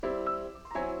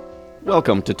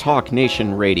Welcome to Talk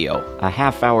Nation Radio, a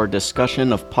half-hour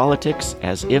discussion of politics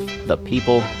as if the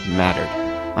people mattered.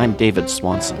 I'm David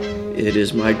Swanson. It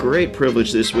is my great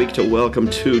privilege this week to welcome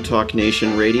to Talk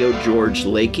Nation Radio George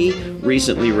Lakey,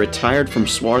 recently retired from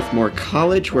Swarthmore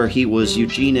College, where he was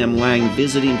Eugene M. Lang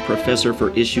Visiting Professor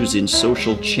for Issues in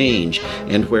Social Change,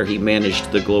 and where he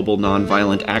managed the Global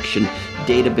Nonviolent Action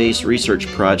Database Research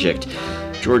Project.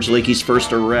 George Lakey's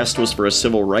first arrest was for a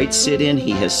civil rights sit-in. He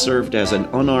has served as an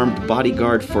unarmed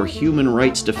bodyguard for human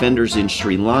rights defenders in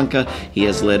Sri Lanka. He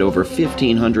has led over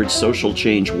 1,500 social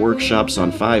change workshops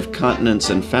on 5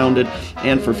 continents and founded,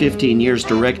 and for 15 years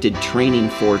directed Training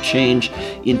for Change.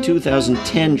 In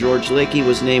 2010, George Lakey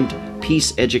was named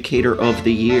Peace Educator of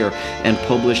the Year and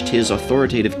published his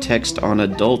authoritative text on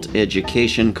adult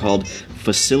education called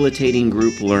Facilitating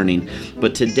Group Learning.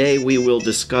 But today we will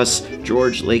discuss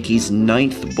George Lakey's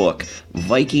 9th book,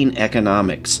 Viking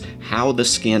Economics, How the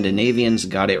Scandinavians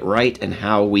Got It Right and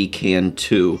How We Can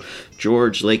Too.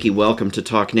 George Lakey, welcome to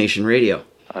Talk Nation Radio.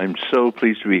 I'm so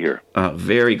pleased to be here.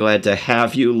 Very glad to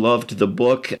have you. Loved the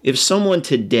book. If someone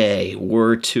today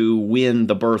were to win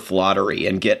the birth lottery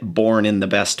and get born in the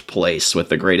best place with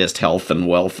the greatest health and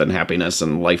wealth and happiness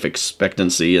and life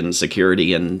expectancy and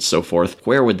security and so forth,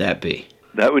 where would that be?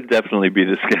 That would definitely be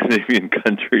the Scandinavian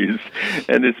countries,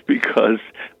 and it's because,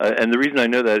 and the reason I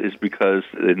know that is because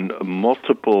in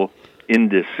multiple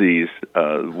indices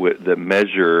that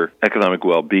measure economic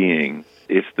well-being,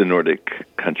 it's the Nordic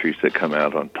countries that come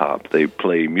out on top. They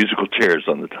play musical chairs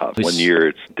on the top. One year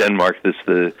it's Denmark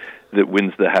that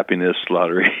wins the happiness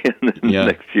lottery, and then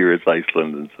next year it's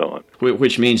Iceland and so on.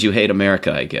 Which means you hate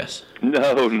America, I guess.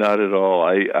 No, not at all.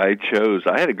 I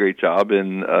had a great job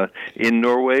in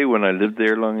Norway when I lived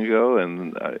there long ago,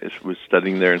 and I was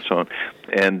studying there and so on,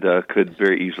 and could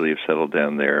very easily have settled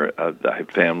down there. I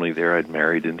had family there. I'd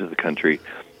married into the country,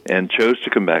 and chose to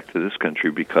come back to this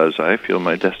country because I feel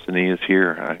my destiny is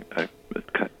here. I'm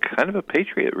kind of a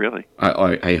patriot, really.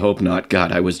 I hope not.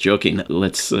 God, I was joking.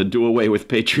 Let's do away with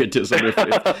patriotism if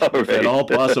at all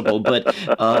possible. But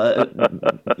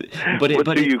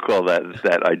what do you call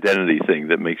that identity thing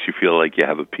that makes you feel like you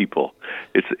have a people?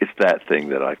 It's that thing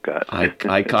that I've got.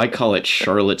 I call it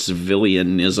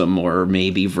Charlottesvillianism or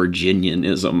maybe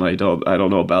Virginianism. I don't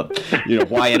know about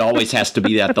why it always has to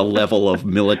be at the level of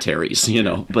militaries.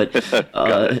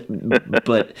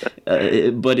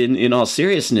 But in all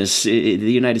seriousness,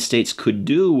 the United States could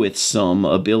do with some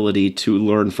ability to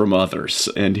learn from others,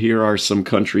 and here are some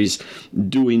countries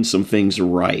doing some things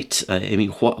right. I mean,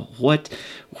 what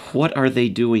are they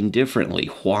doing differently?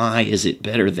 Why is it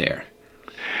better there?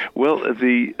 Well,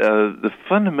 the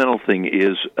fundamental thing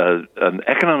is an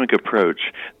economic approach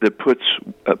that puts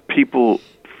people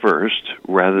first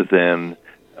rather than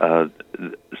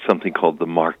something called the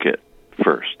market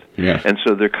first. Yeah. And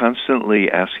so they're constantly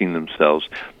asking themselves,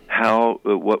 how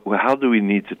do we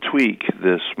need to tweak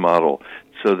this model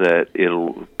so that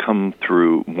it'll come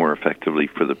through more effectively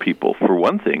for the people? For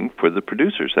one thing, for the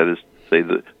producers, that is, say,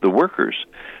 the workers.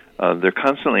 They're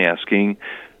constantly asking,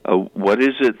 what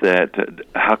is it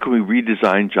how can we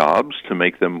redesign jobs to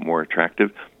make them more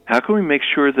attractive? How can we make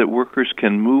sure that workers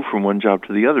can move from one job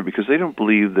to the other? Because they don't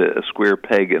believe that a square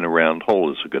peg in a round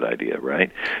hole is a good idea,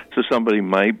 right? So somebody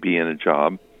might be in a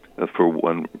job for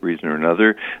one reason or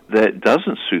another that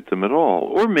doesn't suit them at all.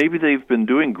 Or maybe they've been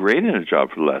doing great in a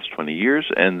job for the last 20 years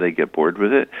and they get bored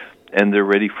with it and they're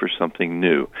ready for something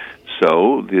new.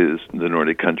 So the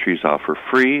Nordic countries offer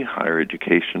free higher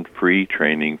education, free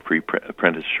training, free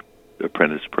apprentice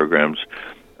programs,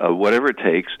 whatever it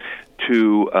takes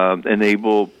to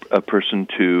enable a person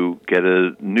to get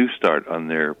a new start on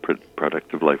their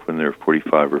productive life when they're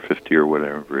 45 or 50 or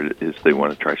whatever it is they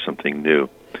want to try something new.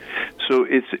 So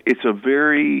it's a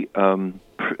very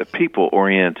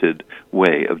people-oriented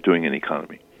way of doing an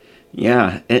economy.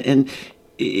 Yeah, and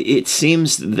it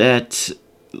seems that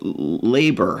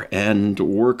labor and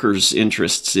workers'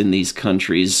 interests in these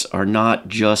countries are not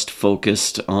just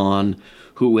focused on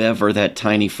whoever, that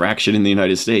tiny fraction in the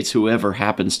United States, whoever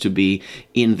happens to be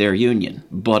in their union,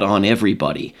 but on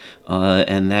everybody.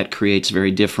 And that creates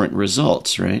very different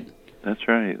results, right? That's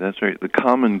right. The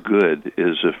common good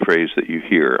is a phrase that you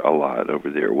hear a lot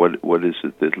over there. What is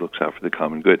it that looks out for the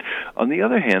common good? On the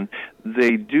other hand,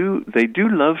 they do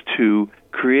love to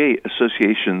create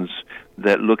associations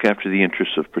that look after the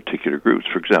interests of particular groups.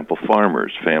 For example,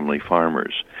 farmers, family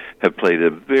farmers, have played a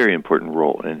very important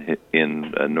role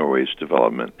in Norway's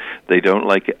development. They don't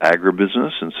like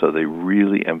agribusiness, and so they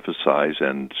really emphasize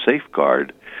and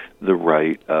safeguard the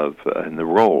right of and the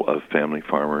role of family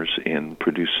farmers in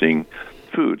producing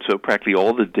food. So practically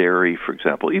all the dairy, for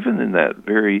example, even in that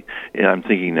I'm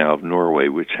thinking now of Norway,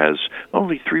 which has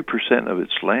only 3% of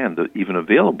its land even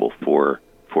available for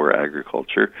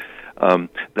agriculture.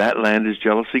 That land is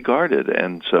jealously guarded,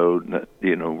 and so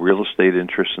real estate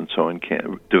interests and so on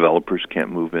developers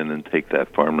can't move in and take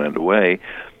that farmland away.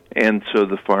 And so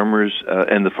the farmers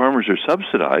are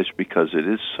subsidized because it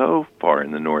is so far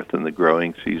in the north and the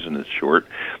growing season is short.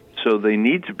 So they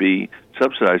need to be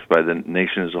subsidized by the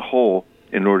nation as a whole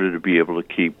in order to be able to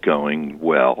keep going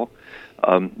well.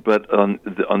 But on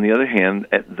the other hand,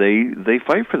 they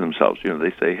fight for themselves.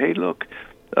 They say, hey, look,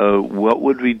 what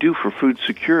would we do for food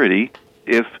security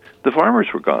if the farmers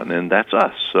were gone? And that's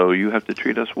us, so you have to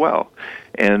treat us well.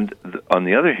 And on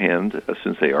the other hand,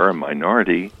 since they are a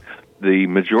minority, the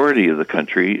majority of the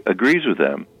country agrees with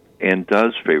them and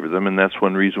does favor them, and that's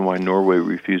one reason why Norway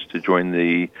refused to join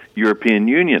the European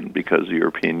Union, because the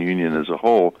European Union as a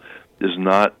whole is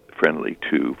not friendly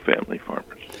to family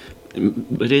farmers.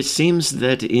 But it seems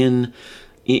that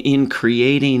in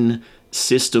creating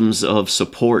systems of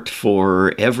support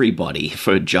for everybody,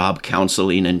 for job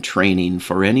counseling and training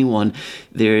for anyone,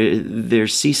 there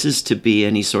ceases to be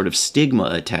any sort of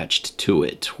stigma attached to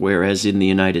it. Whereas in the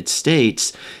United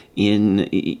States,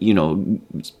 in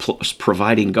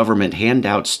providing government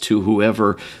handouts to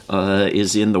whoever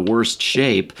is in the worst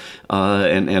shape,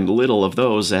 and little of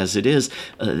those as it is,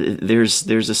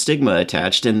 there's a stigma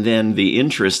attached, and then the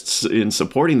interests in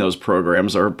supporting those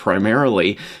programs are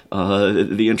primarily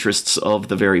the interests of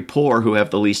the very poor who have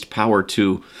the least power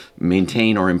to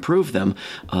maintain or improve them.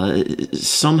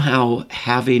 Somehow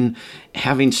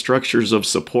having structures of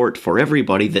support for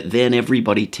everybody that then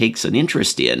everybody takes an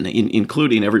interest in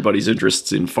including everybody's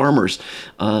interests in farmers,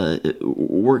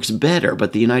 works better.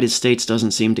 But the United States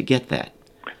doesn't seem to get that.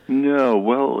 No,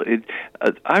 well,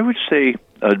 I would say,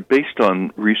 based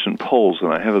on recent polls,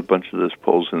 and I have a bunch of those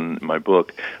polls in my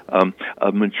book,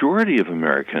 a majority of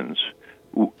Americans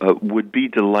would be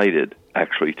delighted,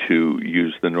 actually, to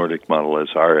use the Nordic model as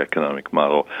our economic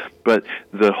model. But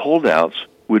the holdouts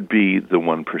would be the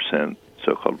 1%,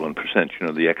 so-called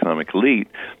 1%, the economic elite,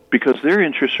 because their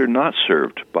interests are not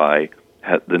served by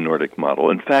the Nordic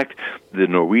model. In fact, the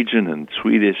Norwegian and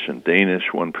Swedish and Danish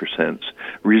 1%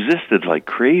 resisted like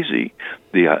crazy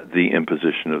the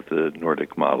imposition of the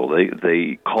Nordic model.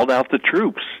 They called out the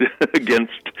troops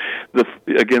against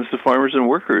the farmers and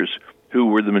workers, who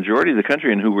were the majority of the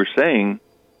country and who were saying,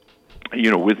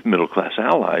 with middle-class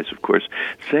allies, of course,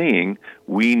 saying,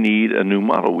 we need a new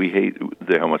model. We hate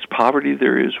how much poverty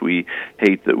there is. We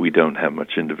hate that we don't have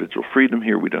much individual freedom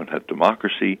here. We don't have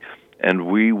democracy, and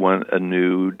we want a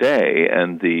new day.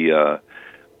 And the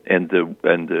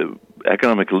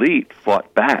economic elite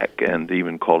fought back and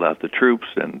even called out the troops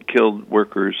and killed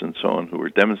workers and so on who were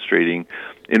demonstrating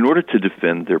in order to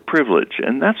defend their privilege.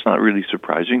 And that's not really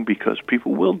surprising, because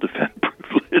people will defend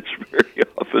privilege very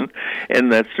often,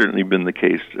 and that's certainly been the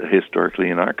case historically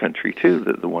in our country too,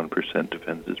 that the 1%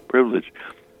 defends its privilege.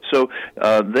 So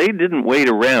they didn't wait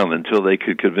around until they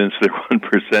could convince their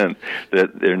 1%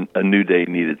 that a new day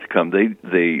needed to come.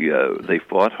 They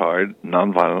fought hard,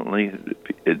 nonviolently.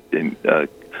 It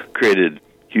created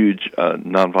huge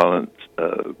nonviolent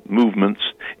movements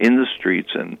in the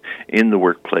streets and in the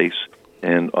workplace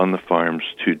and on the farms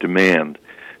to demand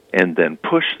and then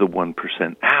push the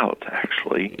 1% out,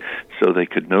 actually, so they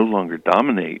could no longer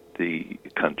dominate the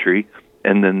country.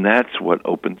 And then that's what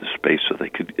opened the space so they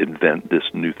could invent this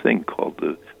new thing called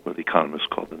what economists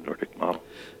call the Nordic model.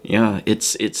 Yeah,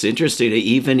 it's interesting.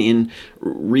 Even in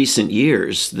recent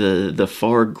years, the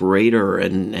far greater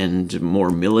and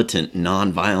more militant,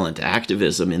 nonviolent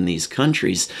activism in these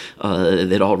countries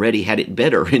that already had it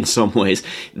better in some ways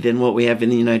than what we have in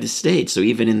the United States. So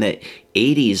even in the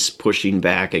 80s, pushing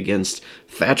back against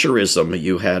Thatcherism,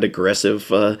 you had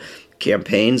aggressive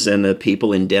campaigns and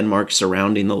people in Denmark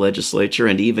surrounding the legislature,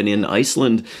 and even in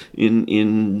Iceland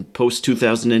in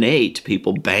post-2008,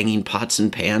 people banging pots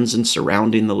and pans and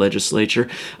surrounding the legislature.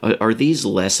 Are these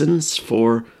lessons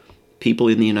for people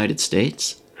in the United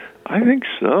States? I think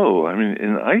so. I mean,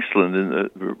 in Iceland, in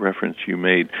the reference you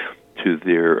made to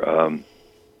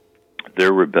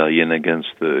their rebellion against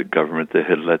the government that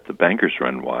had let the bankers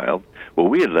run wild. Well,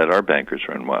 we had let our bankers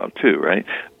run wild too, right?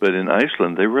 But in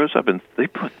Iceland, they rose up and they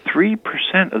put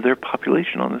 3% of their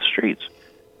population on the streets.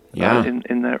 Yeah.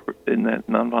 In that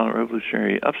nonviolent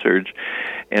revolutionary upsurge,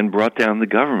 and brought down the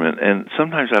government. And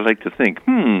sometimes I like to think,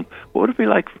 what would it be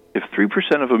like if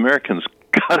 3% of Americans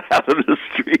got out of the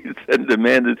streets and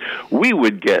demanded? We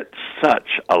would get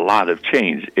such a lot of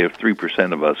change if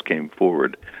 3% of us came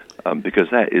forward because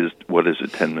that is, what is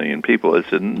it, 10 million people?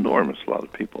 It's an enormous lot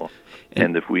of people.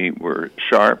 And if we were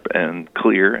sharp and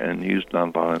clear and used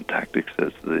nonviolent tactics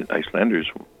as the Icelanders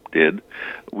did,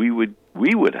 we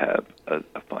would have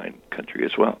a fine country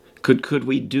as well. Could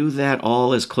we do that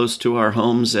all as close to our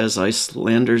homes as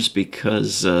Icelanders?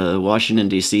 Because Washington,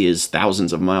 D.C. is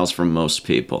thousands of miles from most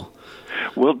people.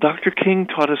 Well, Dr. King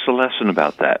taught us a lesson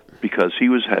about that because he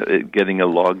was getting a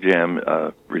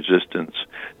logjam resistance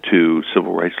to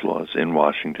civil rights laws in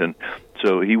Washington.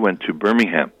 So he went to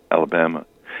Birmingham, Alabama,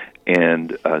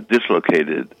 and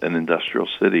dislocated an industrial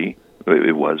city.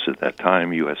 It was at that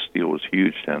time. U.S. Steel was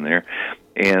huge down there,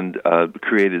 and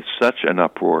created such an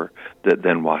uproar that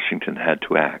then Washington had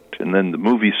to act. And then the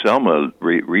movie Selma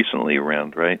recently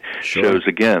around, right, shows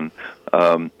again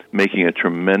making a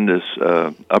tremendous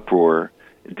uproar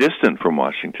distant from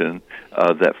Washington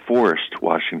that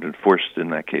forced in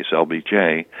that case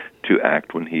LBJ, to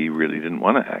act when he really didn't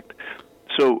want to act.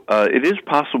 So it is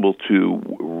possible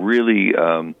to really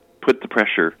put the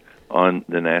pressure on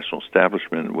the national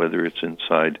establishment, whether it's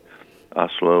inside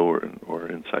Oslo or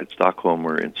inside Stockholm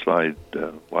or inside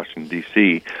Washington,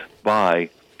 D.C., by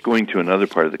going to another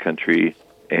part of the country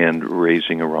and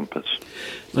raising a rumpus.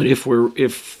 But if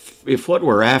what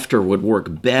we're after would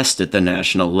work best at the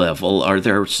national level, are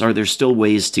there still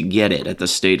ways to get it at the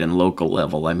state and local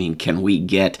level? I mean, can we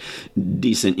get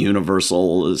decent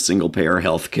universal single-payer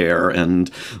health care and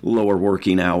lower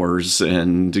working hours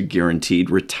and guaranteed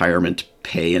retirement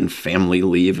pay and family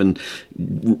leave and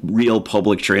real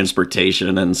public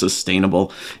transportation and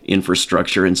sustainable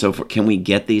infrastructure and so forth? Can we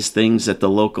get these things at the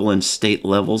local and state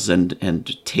levels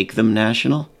and take them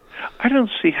national? I don't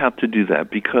see how to do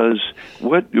that, because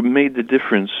what made the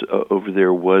difference over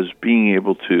there was being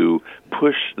able to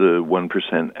push the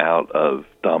 1% out of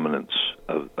dominance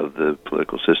of the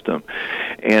political system.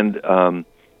 And the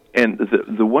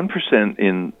 1%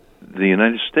 in the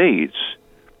United States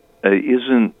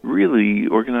isn't really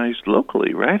organized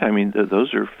locally, right? I mean,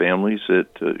 those are families that,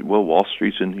 Wall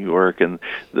Street's in New York, and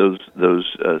those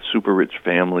super rich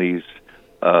families,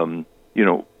 that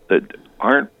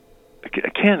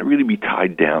can't really be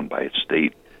tied down by a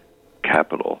state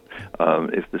capital.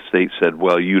 If the state said,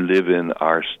 well, you live in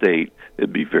our state,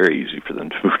 it'd be very easy for them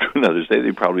to move to another state.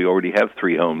 They probably already have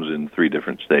 3 homes in 3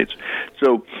 different states.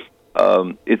 So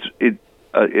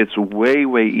it's way,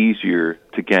 way easier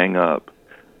to gang up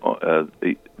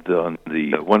the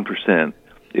 1%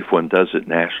 if one does it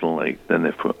nationally than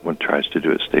if one tries to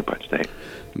do it state by state.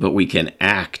 But we can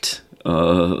act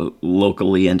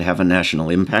locally and have a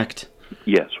national impact?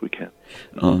 Yes, we can.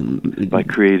 By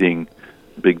creating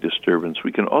big disturbance.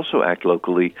 We can also act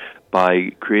locally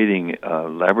by creating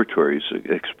laboratories,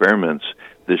 experiments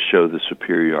that show the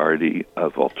superiority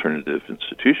of alternative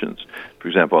institutions. For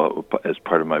example, as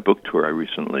part of my book tour, I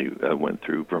recently went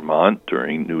through Vermont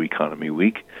during New Economy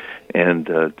Week and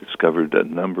discovered a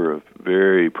number of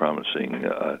very promising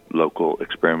local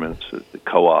experiments,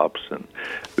 co-ops, and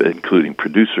including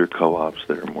producer co-ops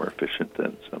that are more efficient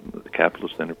than some of the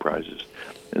capitalist enterprises,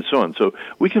 and so on. So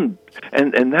we can,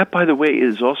 and that, by the way,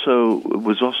 was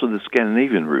also the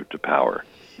Scandinavian route to power.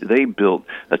 They built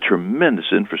a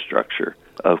tremendous infrastructure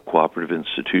of cooperative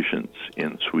institutions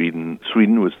in Sweden.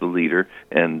 Sweden was the leader,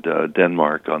 and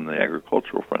Denmark on the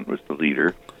agricultural front was the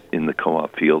leader in the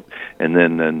co-op field, and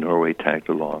then Norway tagged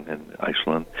along, and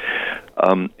Iceland.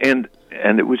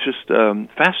 And it was just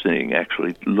fascinating,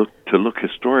 actually, to look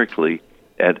historically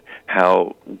at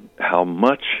how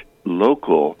much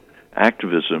local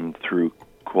activism through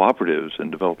cooperatives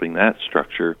and developing that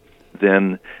structure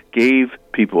then gave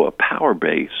people a power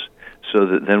base, so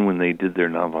that then when they did their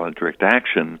nonviolent direct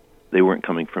action, they weren't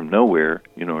coming from nowhere,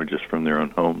 or just from their own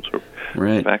homes or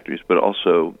factories, but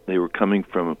also they were coming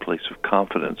from a place of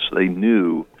confidence. They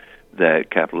knew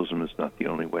that capitalism is not the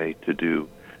only way to do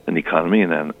an economy,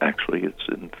 and actually it's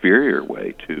an inferior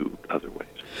way to other ways.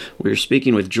 We're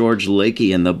speaking with George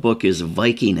Lakey, and the book is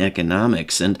Viking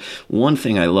Economics. And one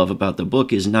thing I love about the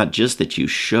book is not just that you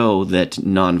show that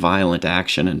nonviolent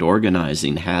action and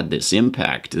organizing had this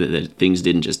impact, that things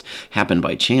didn't just happen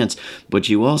by chance, but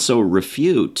you also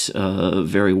refute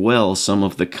very well some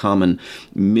of the common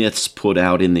myths put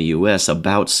out in the U.S.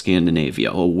 about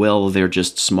Scandinavia. Oh, well, they're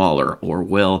just smaller, or,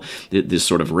 well, this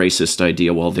sort of racist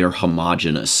idea, well, they're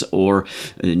homogenous, or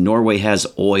Norway has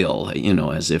oil,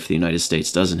 as if the United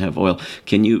States doesn't have oil.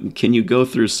 Can you go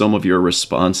through some of your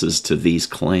responses to these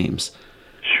claims?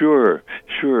 Sure.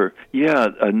 Yeah,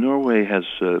 Norway has,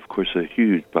 of course, a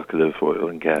huge bucket of oil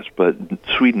and gas, but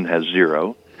Sweden has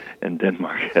 0, and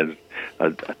Denmark has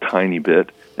a tiny bit,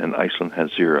 and Iceland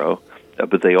has 0.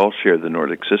 but they all share the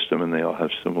Nordic system, and they all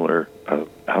have similar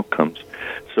outcomes.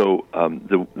 So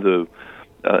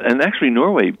and actually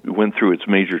Norway went through its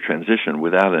major transition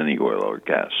without any oil or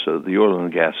gas. So the oil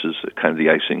and gas is kind of the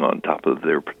icing on top of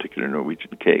their particular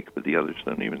Norwegian cake, but the others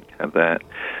don't even have that.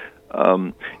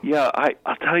 I'll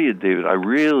tell you, David, I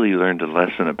really learned a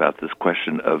lesson about this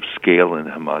question of scale and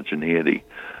homogeneity.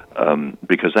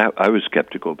 Because I was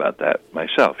skeptical about that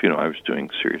myself. I was doing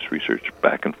serious research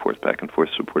back and forth,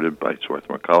 supported by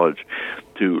Swarthmore College,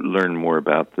 to learn more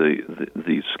about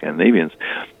these Scandinavians.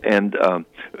 And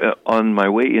on my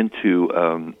way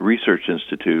into Research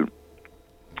Institute,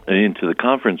 into the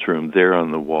conference room, there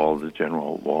on the wall, the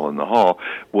general wall in the hall,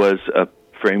 was a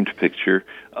framed picture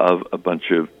of a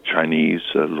bunch of Chinese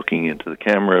looking into the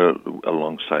camera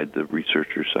alongside the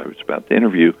researchers I was about to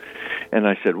interview. And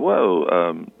I said,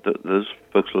 whoa, those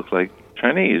folks look like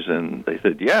Chinese. And they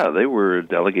said, yeah, they were a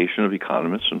delegation of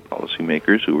economists and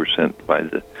policymakers who were sent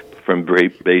from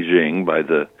Beijing by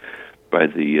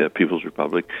the People's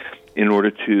Republic in order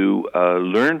to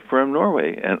learn from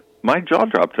Norway. And my jaw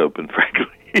dropped open, frankly.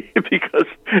 Because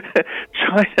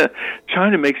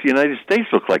China makes the United States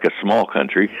look like a small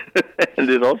country, and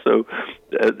it also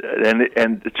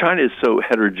and China is so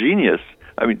heterogeneous.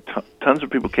 I mean, tons of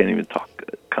people can't even talk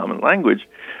common language.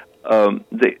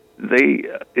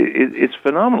 It's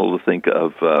phenomenal to think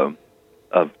of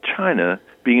China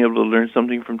being able to learn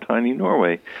something from tiny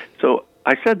Norway. So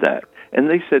I said that. And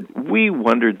they said, we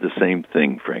wondered the same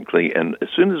thing, frankly. And as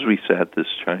soon as we sat this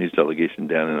Chinese delegation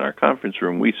down in our conference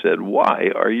room, we said,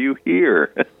 why are you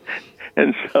here?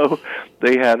 And so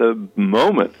they had a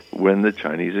moment when the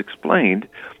Chinese explained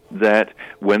that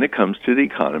when it comes to the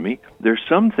economy, there's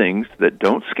some things that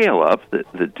don't scale up,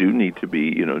 that do need to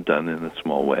be done in a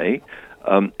small way,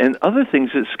 and other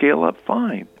things that scale up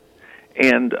fine.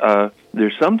 And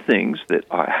there's some things that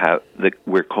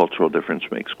where cultural difference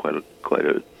makes quite a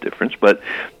difference, but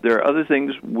there are other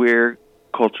things where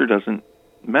culture doesn't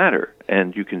matter,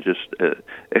 and you can just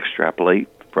extrapolate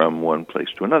from one place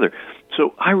to another.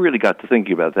 So I really got to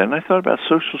thinking about that, and I thought about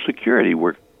Social Security,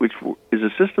 which is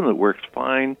a system that works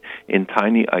fine in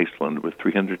tiny Iceland with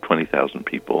 320,000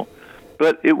 people,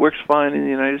 but it works fine in the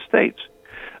United States.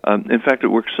 In fact, it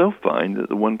works so fine that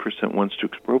the 1% wants to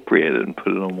expropriate it and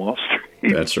put it on Wall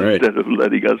Street. That's right. Instead of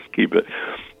letting us keep it.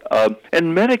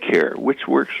 And Medicare, which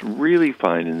works really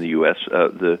fine in the U.S.,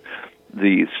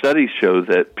 the studies show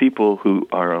that people who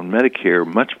are on Medicare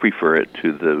much prefer it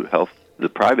to the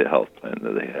private health plan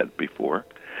that they had before.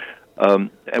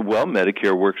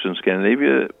 Medicare works in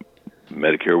Scandinavia.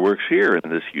 Medicare works here in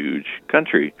this huge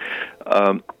country.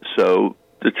 So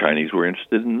the Chinese were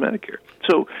interested in Medicare.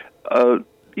 So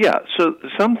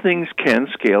some things can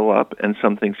scale up and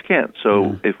some things can't.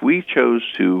 So if we chose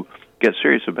to get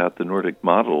serious about the Nordic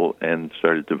model and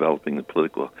started developing the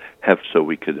political heft so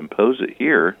we could impose it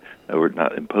here, or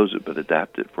not impose it, but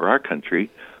adapt it for our country,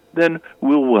 then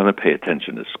we'll want to pay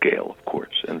attention to scale, of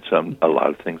course. And a lot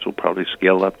of things will probably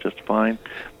scale up just fine,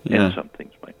 and some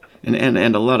things might not.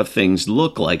 And a lot of things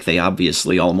look like they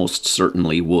obviously almost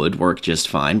certainly would work just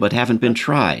fine, but haven't been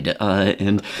tried.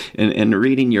 And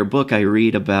reading your book, I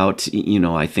read about,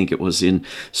 I think it was in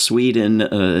Sweden,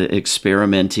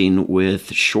 experimenting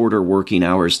with shorter working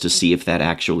hours to see if that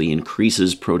actually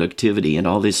increases productivity and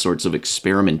all these sorts of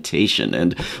experimentation.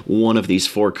 And one of these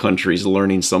 4 countries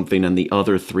learning something and the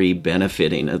other 3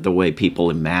 benefiting, the way people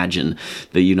imagine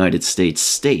the United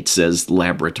States as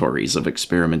laboratories of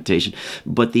experimentation.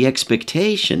 But the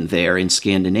expectation there in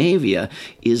Scandinavia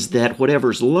is that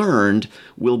whatever's learned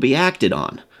will be acted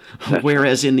on.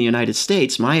 Whereas in the United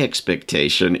States, my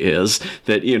expectation is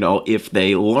that, if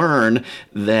they learn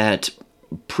that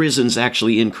prisons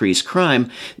actually increase crime,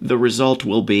 the result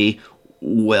will be,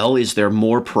 well, is there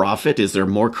more profit? Is there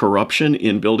more corruption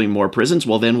in building more prisons?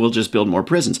 Well, then we'll just build more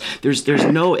prisons. There's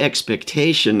no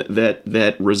expectation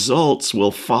that results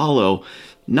will follow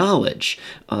knowledge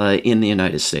in the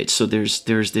United States. So there's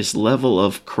this level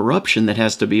of corruption that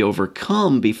has to be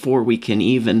overcome before we can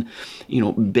even,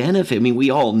 benefit. I mean, we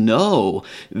all know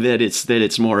that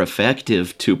it's more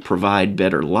effective to provide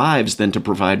better lives than to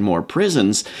provide more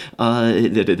prisons.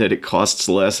 That it costs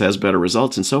less, has better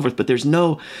results, and so forth. But there's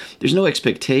no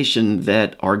expectation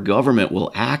that our government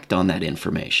will act on that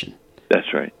information.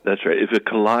 That's right. If it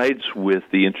collides with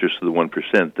the interests of the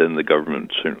 1%, then the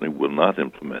government certainly will not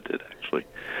implement it, actually.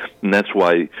 And that's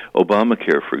why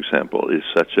Obamacare, for example, is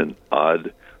such an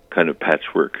odd kind of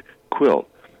patchwork quilt.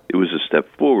 It was a step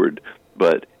forward,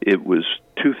 but it was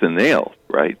tooth and nail,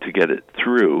 right, to get it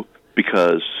through,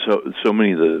 because so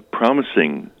many of the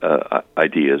promising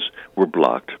ideas were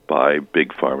blocked by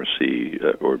big pharmacy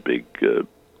or big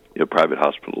private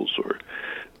hospitals or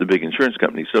the big insurance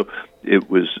companies. So it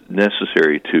was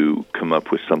necessary to come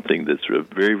up with something that's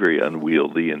very, very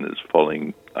unwieldy and is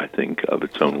falling, I think, of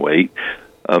its own weight,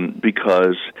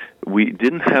 because we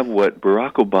didn't have what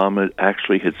Barack Obama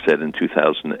actually had said in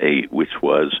 2008, which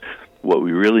was what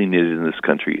we really needed in this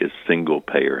country is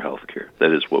single-payer health care.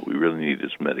 That is, what we really need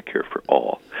is Medicare for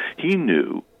all. He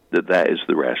knew that is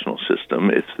the rational system.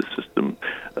 It's the system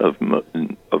of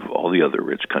all the other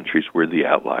rich countries. We're the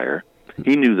outlier.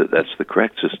 He knew that that's the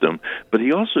correct system, but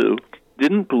he also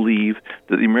didn't believe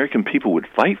that the American people would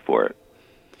fight for it.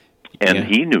 And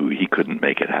he knew he couldn't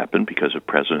make it happen because a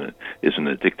president isn't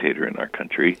a dictator in our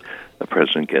country. A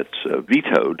president gets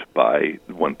vetoed by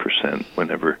 1%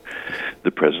 whenever the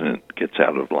president gets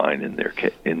out of line in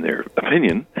their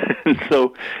opinion.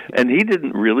 And he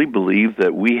didn't really believe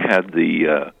that we had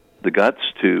the guts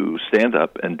to stand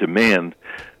up and demand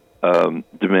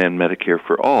Medicare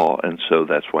for all, and so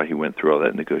that's why he went through all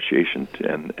that negotiation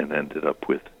and ended up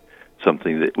with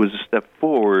something that was a step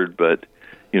forward, but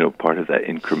part of that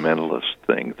incrementalist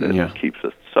thing that keeps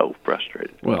us so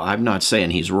frustrated. Well, I'm not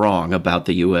saying he's wrong about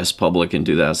the U.S. public in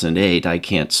 2008. I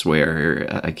can't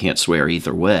swear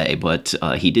either way. But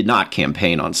he did not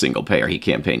campaign on single payer. He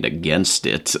campaigned against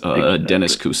it. Exactly.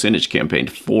 Dennis Kucinich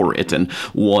campaigned for it and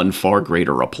won far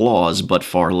greater applause, but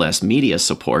far less media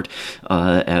support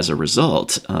as a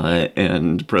result.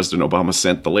 And President Obama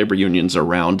sent the labor unions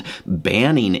around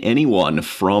banning anyone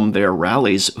from their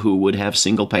rallies who would have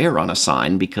single payer on a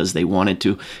sign because they wanted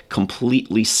to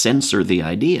completely censor the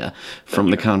idea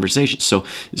from the conversation.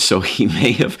 So he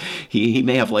may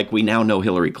have, like we now know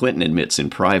Hillary Clinton admits in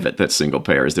private that single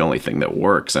payer is the only thing that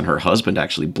works, and her husband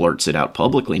actually blurts it out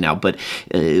publicly now. But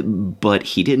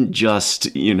he didn't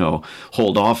just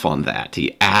hold off on that.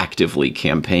 He actively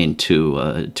campaigned to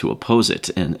oppose it,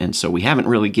 and so we haven't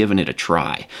really given it a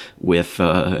try with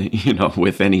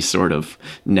with any sort of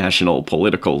national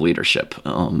political leadership.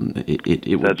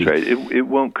 That's right. It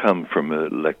won't come from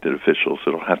elected officials.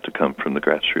 It'll have to come from the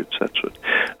grassroots. That's what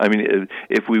I mean.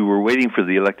 If we were waiting for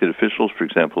the elected officials, for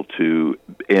example, to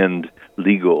end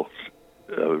legal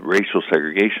racial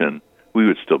segregation, we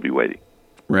would still be waiting.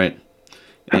 Right.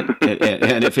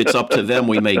 And if it's up to them,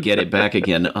 we may get it back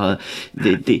again.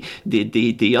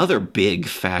 The other big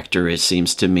factor, it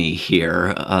seems to me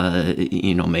here,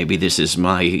 maybe this is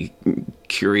my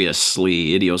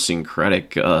curiously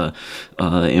idiosyncratic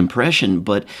impression,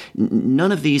 but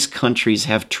none of these countries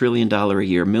have $1 trillion a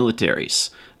year militaries.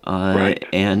 Right.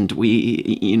 And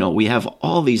we have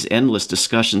all these endless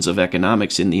discussions of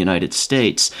economics in the United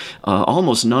States,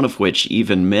 almost none of which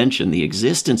even mention the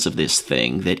existence of this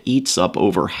thing that eats up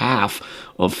over half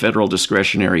of federal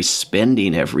discretionary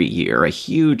spending every year, a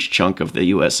huge chunk of the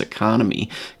U.S. economy,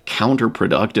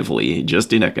 counterproductively,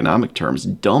 just in economic terms,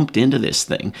 dumped into this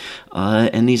thing.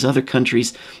 And these other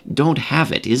countries don't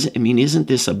have it. Isn't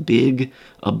this a big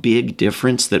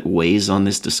difference that weighs on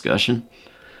this discussion?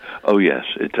 Oh, yes,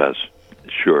 it does.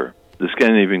 Sure. The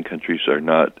Scandinavian countries are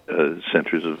not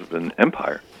centers of an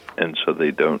empire, and so they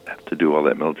don't have to do all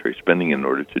that military spending in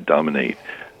order to dominate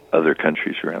other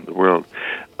countries around the world.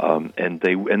 And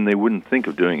they wouldn't think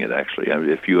of doing it, actually. I mean,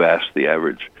 if you ask the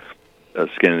average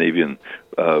Scandinavian,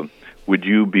 would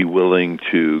you be willing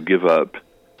to give up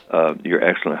your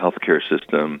excellent healthcare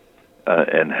system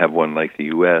and have one like the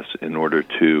U.S. in order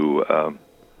to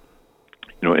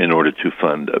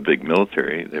fund a big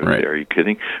military? They would say, "Are you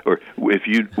kidding?" Or would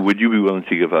you be willing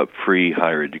to give up free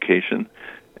higher education?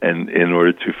 And in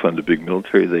order to fund a big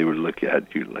military, they would look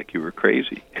at you like you were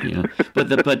crazy. Yeah, but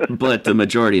the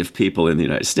majority of people in the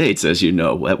United States, as you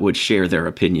know, would share their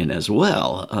opinion as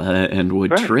well, and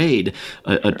would trade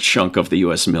a chunk of the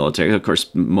U.S. military. Of course,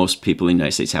 most people in the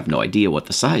United States have no idea what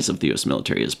the size of the U.S.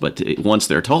 military is, but once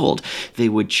they're told, they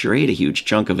would trade a huge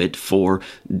chunk of it for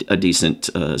a decent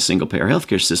single-payer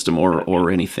healthcare system or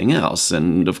anything else.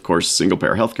 And of course,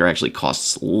 single-payer healthcare actually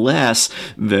costs less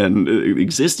than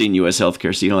existing U.S.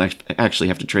 healthcare, so you don't actually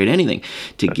have to trade anything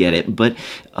to get it. But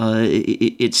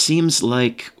it seems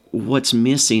like what's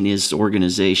missing is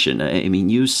organization. I mean,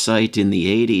 you cite in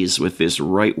the 80s with this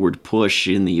rightward push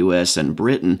in the U.S. and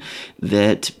Britain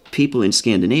that people in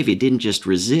Scandinavia didn't just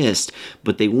resist,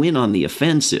 but they went on the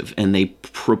offensive, and they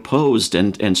proposed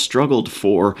and struggled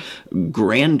for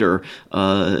grander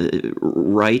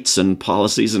rights and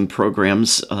policies and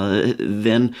programs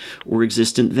than were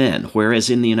existent then. Whereas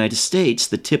in the United States,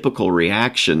 the typical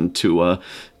reaction to a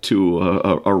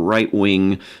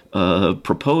right-wing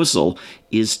proposal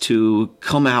is to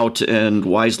come out and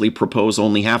wisely propose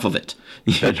only half of it.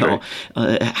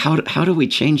 How do we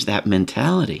change that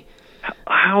mentality?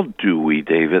 How do we,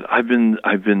 David? I've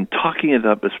been talking it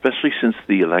up, especially since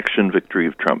the election victory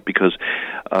of Trump, because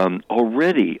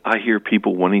already I hear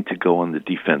people wanting to go on the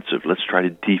defensive. Let's try to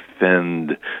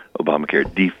defend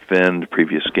Obamacare, defend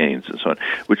previous gains, and so on,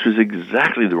 which was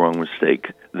exactly the wrong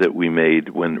mistake that we made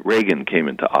when Reagan came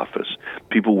into office.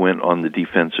 People went on the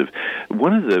defensive.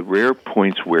 One of the rare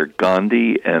points where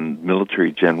Gandhi and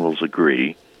military generals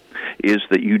agree is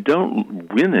that you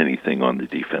don't win anything on the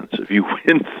defensive. You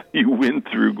win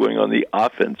through going on the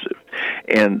offensive,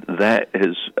 and that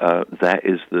is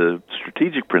the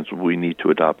strategic principle we need to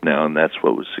adopt now, and that's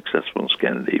what was successful in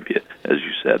Scandinavia, as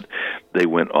you said. They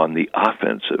went on the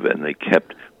offensive, and they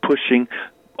kept pushing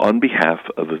on behalf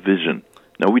of a vision.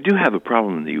 Now, we do have a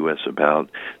problem in the U.S.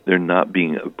 about there not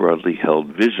being a broadly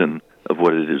held vision of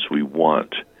what it is we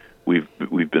want.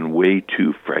 We've been way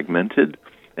too fragmented.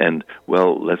 And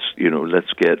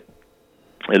let's get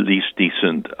at least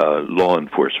decent law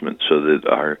enforcement so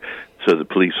that the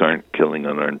police aren't killing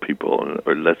unarmed people,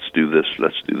 or let's do this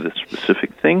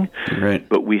specific thing. Right.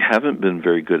 But we haven't been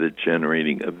very good at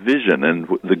generating a vision. And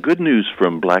the good news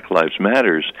from Black Lives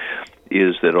Matters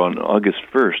is that on August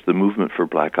 1st, the Movement for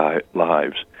Black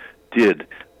Lives did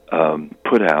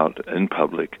put out in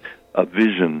public a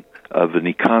vision of an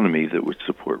economy that would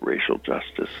support racial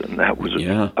justice, and that was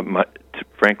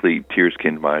frankly, tears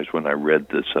came to my eyes when I read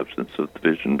the substance of the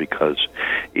vision, because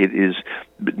it is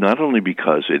not only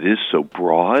because it is so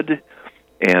broad,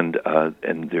 and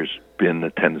there's been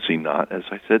a tendency not, as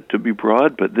I said, to be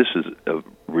broad, but this is a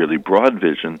really broad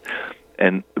vision,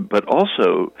 but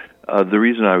also the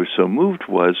reason I was so moved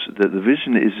was that the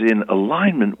vision is in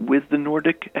alignment with the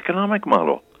Nordic economic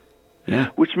model. Yeah.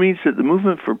 Which means that the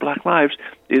Movement for Black Lives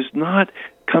is not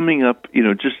coming up,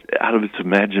 just out of its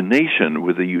imagination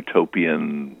with a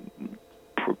utopian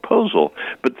proposal,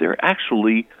 but they're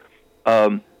actually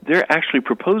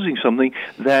proposing something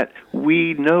that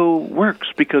we know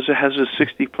works because it has a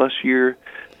 60-plus year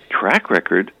track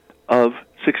record of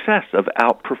success, of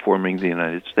outperforming the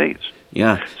United States.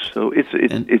 Yeah. So it's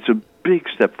a big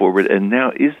step forward, and now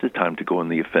is the time to go on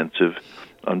the offensive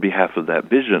on behalf of that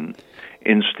vision,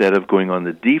 instead of going on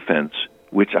the defense,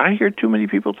 which I hear too many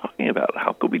people talking about.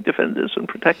 How could we defend this and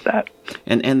protect that?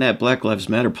 And that Black Lives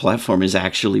Matter platform is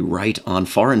actually right on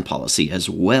foreign policy as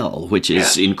well, which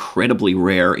is incredibly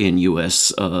rare in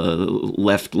U.S.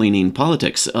 Left-leaning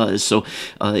politics. So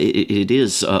it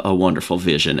is a wonderful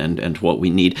vision and what we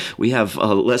need. We have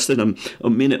less than a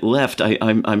minute left.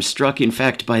 I'm struck, in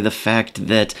fact, by the fact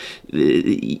that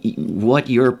what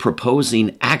you're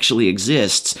proposing actually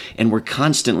exists, and we're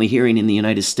constantly hearing in the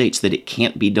United States that it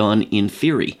can't be done in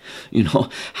theory.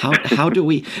 How do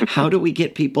we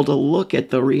get people to look at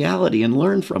the reality and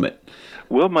learn from it?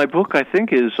 Well, my book, I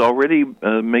think, is already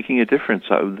making a difference.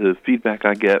 The feedback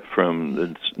I get from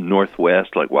the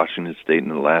Northwest, like Washington State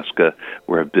and Alaska,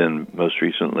 where I've been most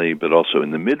recently, but also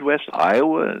in the Midwest,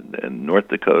 Iowa and North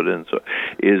Dakota, and so,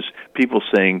 is people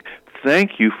saying,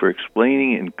 thank you for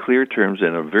explaining in clear terms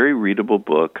in a very readable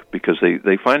book, because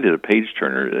they find it a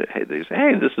page-turner. They say,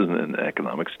 hey, this isn't an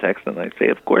economics text, and I say,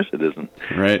 of course it isn't.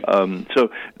 Right. So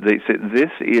they say,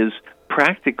 this is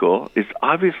practical. It's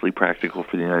obviously practical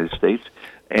for the United States,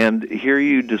 and here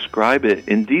you describe it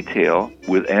in detail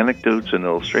with anecdotes and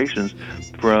illustrations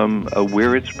from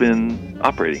where it's been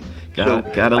operating.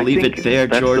 Gotta leave it there,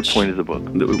 George. That's the point of the book.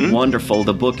 Wonderful.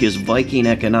 The book is Viking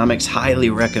Economics. Highly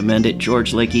recommend it.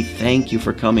 George Lakey, thank you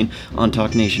for coming on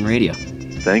Talk Nation Radio.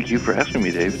 Thank you for asking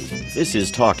me, David. This is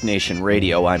Talk Nation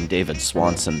Radio. I'm David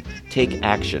Swanson. Take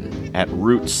action at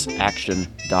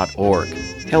rootsaction.org.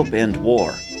 Help end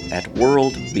war at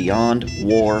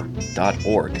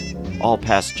worldbeyondwar.org. All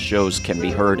past shows can be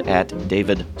heard at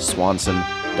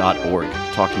davidswanson.org.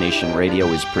 Talk Nation Radio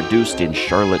is produced in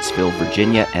Charlottesville,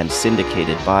 Virginia, and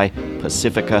syndicated by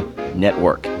Pacifica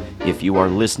Network. If you are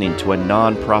listening to a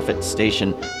non-profit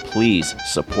station, please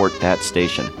support that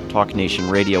station. Talk Nation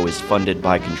Radio is funded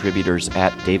by contributors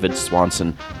at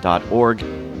davidswanson.org.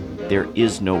 There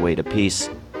is no way to peace.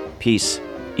 Peace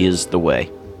is the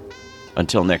way.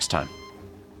 Until next time.